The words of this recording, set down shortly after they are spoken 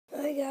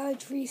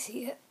guys, Reece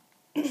here,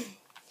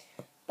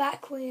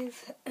 back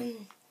with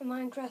a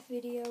Minecraft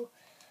video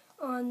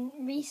on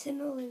Reece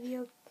and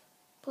Olivia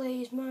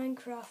Plays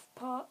Minecraft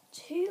Part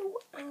 2,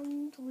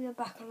 and we are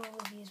back on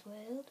Olivia's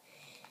world.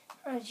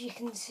 As you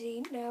can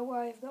see now,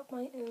 I've got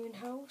my own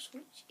house,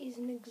 which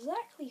isn't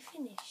exactly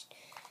finished,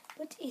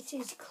 but it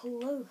is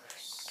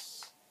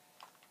close.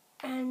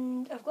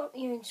 And I've got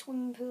my own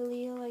swimming pool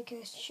here, like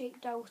a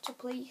shaped outer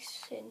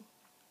place, and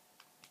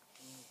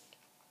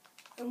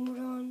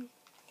we're on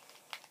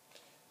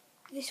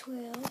this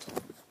world.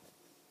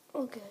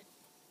 Oh good.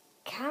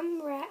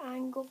 Camera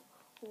angle.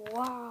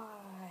 Why?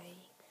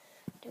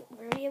 Don't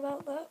worry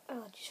about that.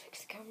 I'll just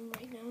fix the camera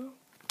right now.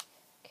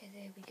 Okay,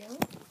 there we go.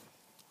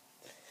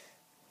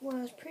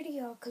 Well, it's pretty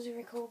hard because I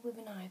record with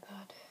an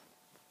iPad.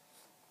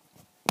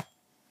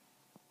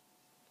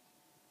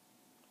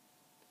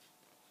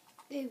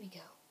 There we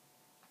go.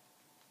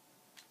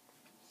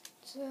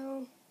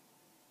 So,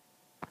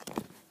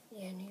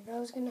 yeah, I knew that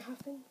was going to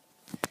happen.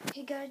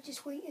 Hey guys,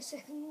 just wait a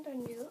second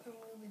and we'll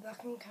be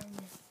back on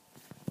camera.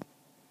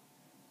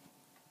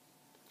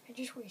 I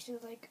just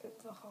wasted like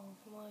over half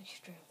of my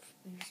strength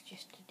boost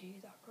just to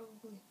do that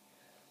probably.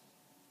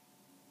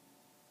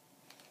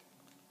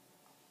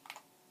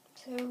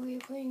 So we're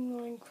playing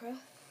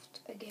Minecraft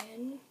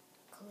again,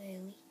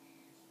 clearly.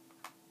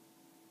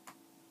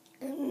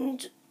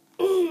 And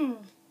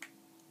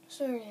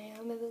sorry,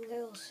 I'm a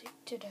little sick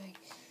today.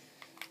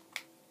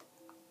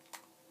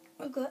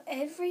 I've got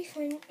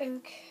everything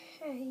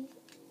okay,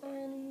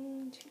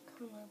 and you can't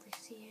really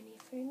see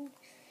anything.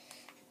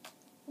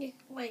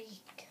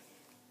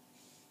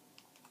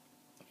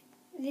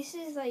 This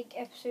is like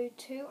episode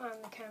 2,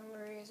 and the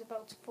camera is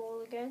about to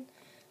fall again.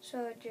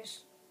 So I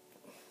just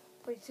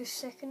wait a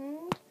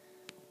second.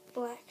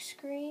 Black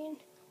screen.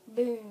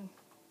 Boom.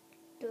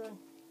 Done.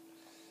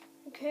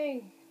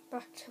 Okay,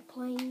 back to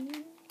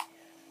playing.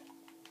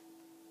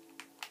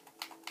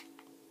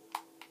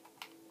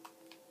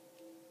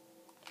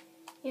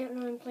 Yeah,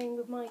 and I'm playing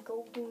with my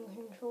golden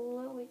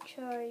controller, which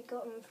I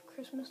got for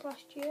Christmas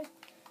last year,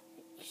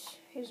 which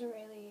isn't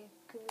really a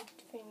good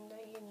thing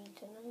that you need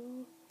to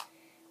know.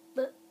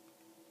 But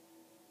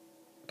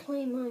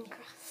playing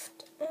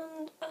Minecraft,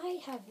 and I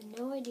have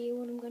no idea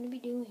what I'm going to be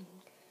doing.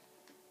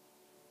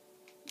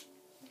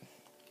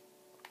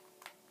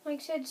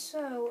 Like I said,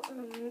 so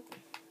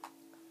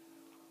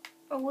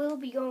I will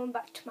be going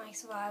back to my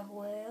survival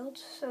world,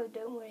 so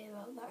don't worry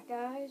about that,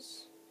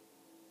 guys.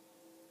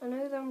 I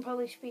know that I'm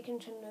probably speaking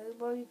to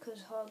nobody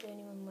because hardly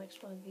anyone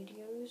likes my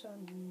videos,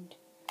 and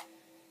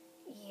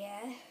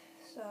yeah,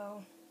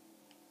 so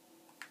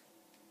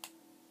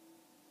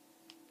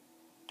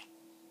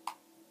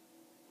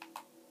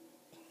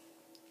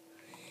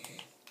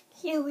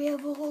here we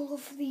have all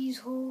of these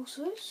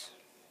horses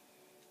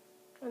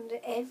and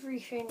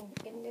everything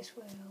in this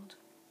world.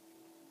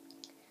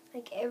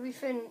 Like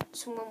everything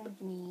someone would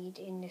need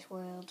in this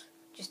world.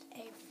 Just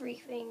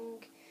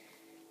everything.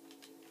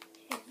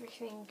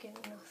 Everything and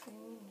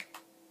nothing.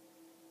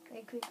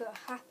 Like we've got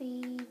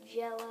Happy,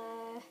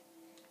 Jella,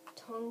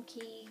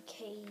 Tonky,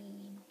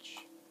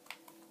 Cage.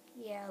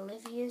 Yeah,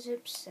 Olivia's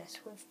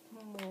obsessed with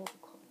Mortal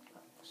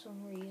Kombat for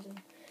some reason.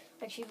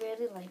 Like she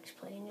really likes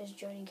playing as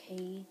Johnny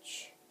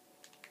Cage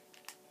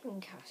and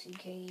Cassie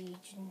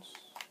Cage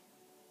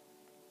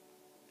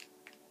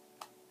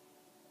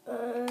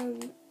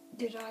and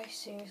did I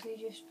seriously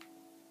just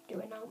do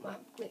an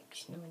out-map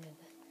glitch? No, I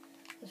never.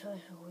 That's what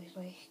I always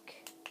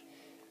like.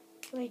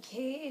 Like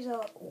here is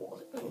our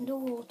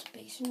underwater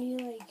base, and here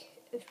like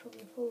it's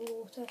probably full of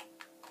water.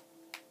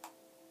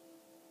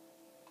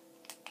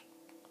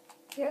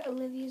 Here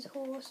Olivia's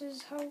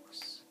horse's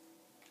house.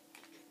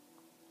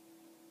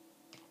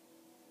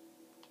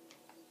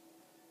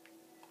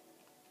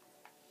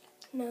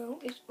 No,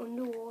 it's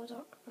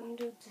underwater,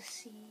 under the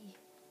sea.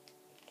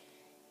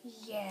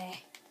 Yeah.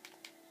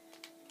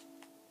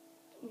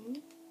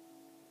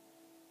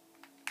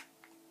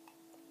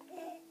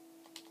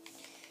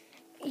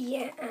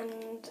 Yeah,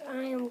 and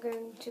I am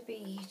going to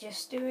be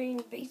just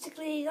doing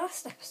basically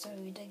last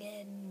episode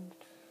again.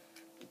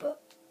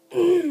 But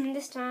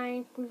this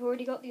time we've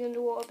already got the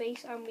underwater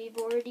base and we've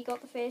already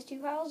got the first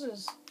 2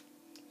 houses.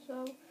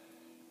 So,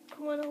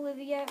 come on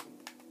Olivia.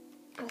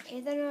 Okay,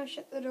 then I'll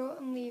shut the door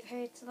and leave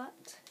her to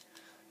that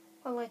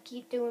while I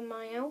keep doing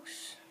my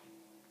house.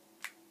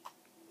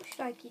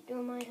 Should I keep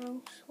doing my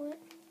house? What?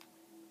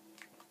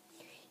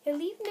 Yeah,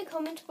 leave in the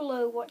comments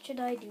below what should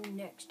I do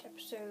next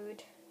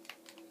episode.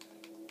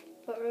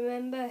 But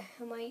remember,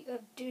 I might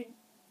have did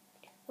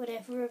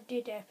whatever I've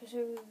did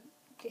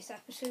this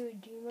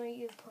episode, you might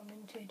have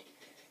commented.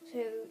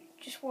 So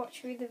just watch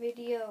through the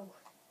video,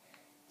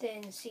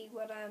 then see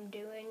what I'm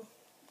doing.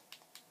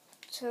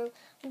 So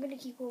I'm going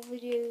to keep all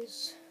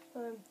videos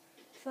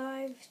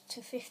 5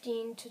 to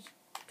 15 to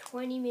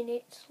 20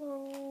 minutes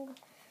long,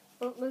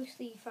 but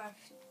mostly 5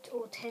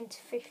 or 10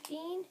 to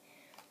 15,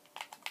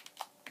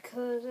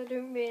 because I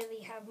don't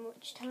really have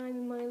much time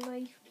in my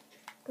life,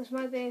 because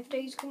my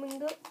birthday's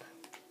coming up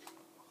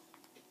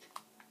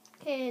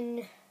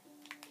in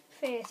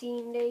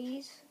 13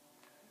 days,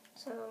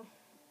 so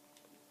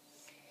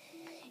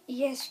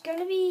Yes, it's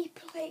gonna be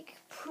like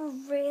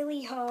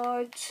really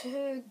hard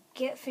to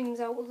get things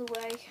out of the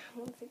way. I'm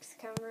gonna fix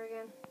the camera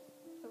again.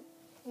 Oh,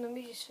 let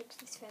me just fix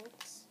this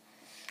fence.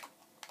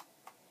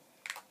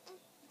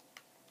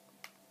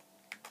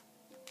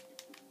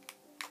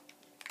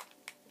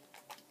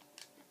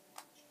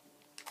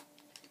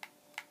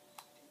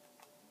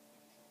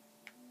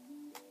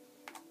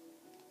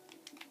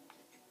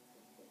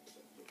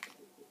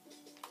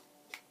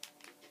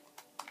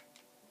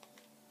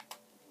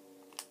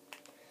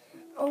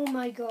 Oh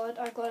my god,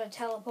 I gotta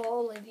teleport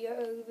Olivia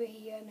over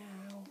here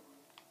now.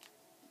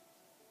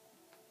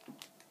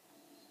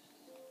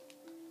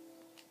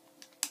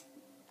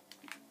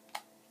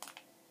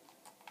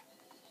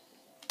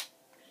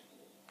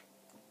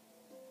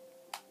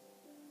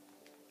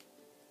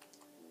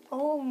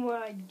 Oh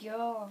my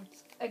god,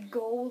 a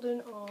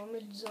golden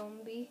armored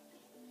zombie.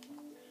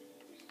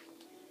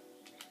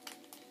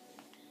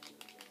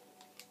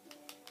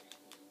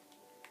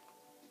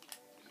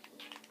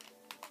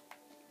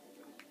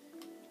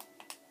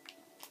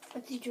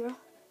 What did he drop?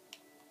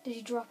 Did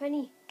he drop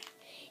any?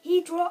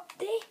 He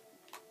dropped it?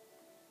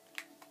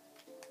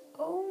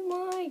 Oh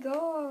my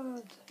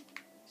god.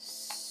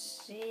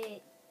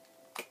 Sick.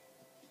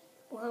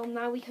 Well,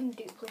 now we can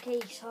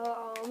duplicate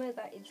our armour.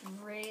 That is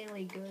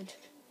really good.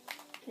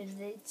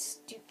 It's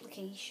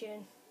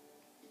duplication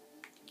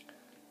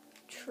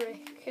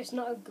trick. It's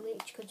not a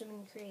glitch because I'm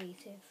in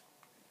creative.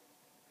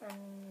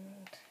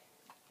 And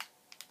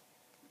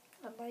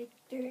I like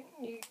doing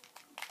you.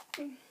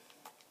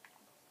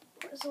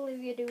 What's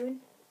Olivia doing?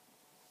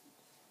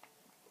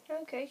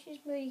 Okay, she's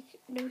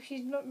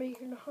not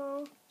making a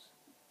heart.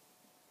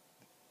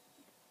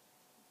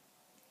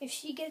 If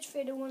she gets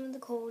rid of one of the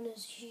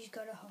corners, she's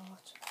got a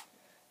heart.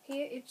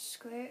 Here it's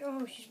square.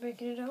 Oh, she's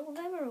making it out with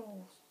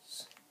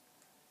emeralds.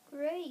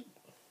 Great.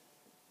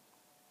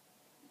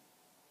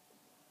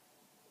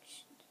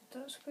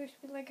 That's supposed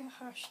to be like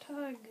a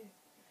hashtag.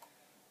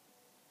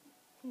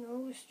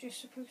 No, it's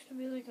just supposed to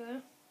be like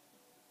a...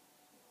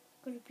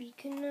 Got a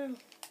beacon now.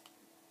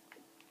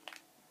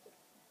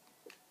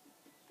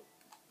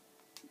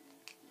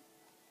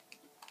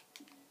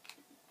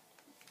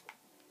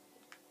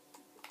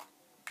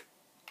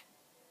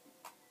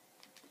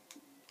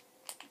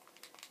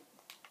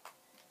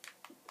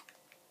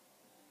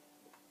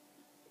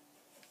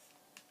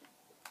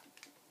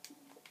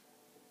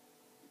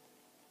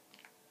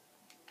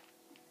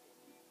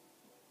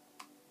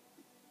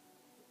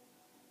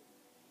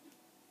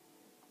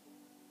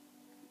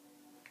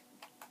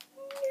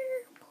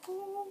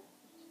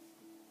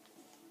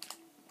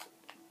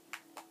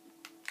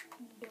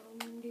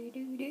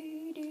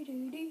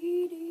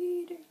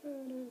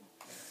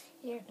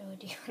 Yeah, no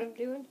idea what I'm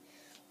doing,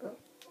 but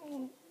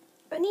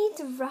I need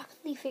to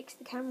rapidly fix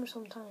the camera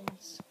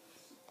sometimes.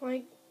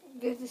 Like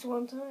this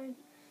one time,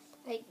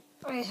 like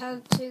I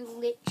had to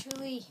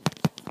literally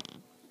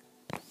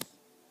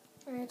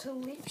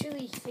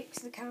fix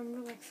the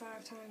camera like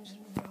 5 times in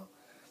a row.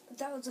 But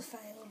that was a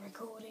fail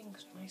recording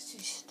because my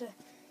sister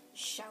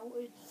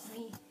shouted at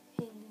me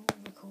in the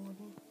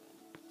recording.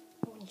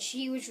 When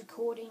she was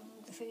recording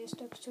the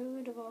first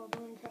episode of our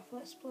Minecraft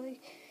Let's Play,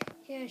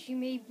 yeah, she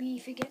made me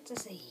forget to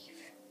save.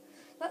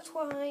 That's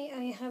why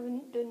I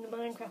haven't done the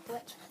Minecraft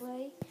Let's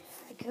Play,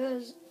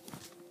 because...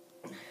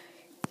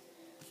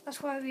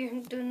 That's why we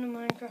haven't done the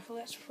Minecraft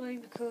Let's Play,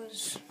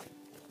 because...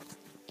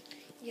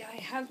 Yeah, I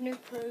have no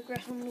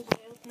progress on the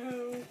world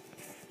now,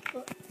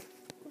 but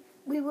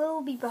we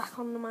will be back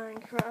on the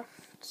Minecraft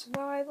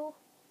survival.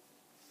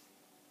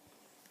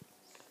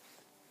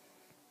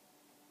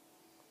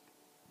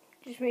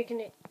 Just making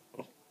it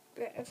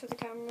better for the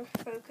camera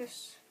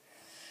focus.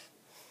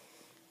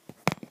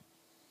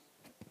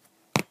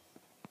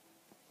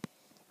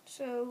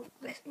 So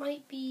this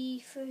might be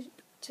for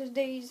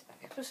today's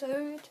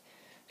episode.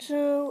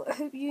 So I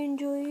hope you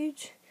enjoyed.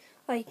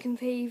 Like and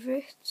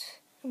favourite.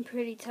 I'm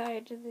pretty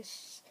tired of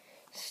this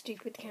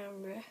stupid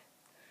camera.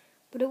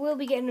 But I will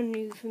be getting a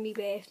new for my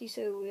birthday,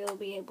 so we'll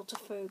be able to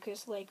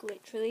focus, like,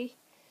 literally.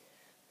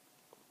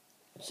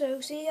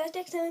 So see you guys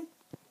next time.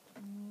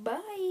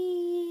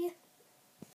 Bye!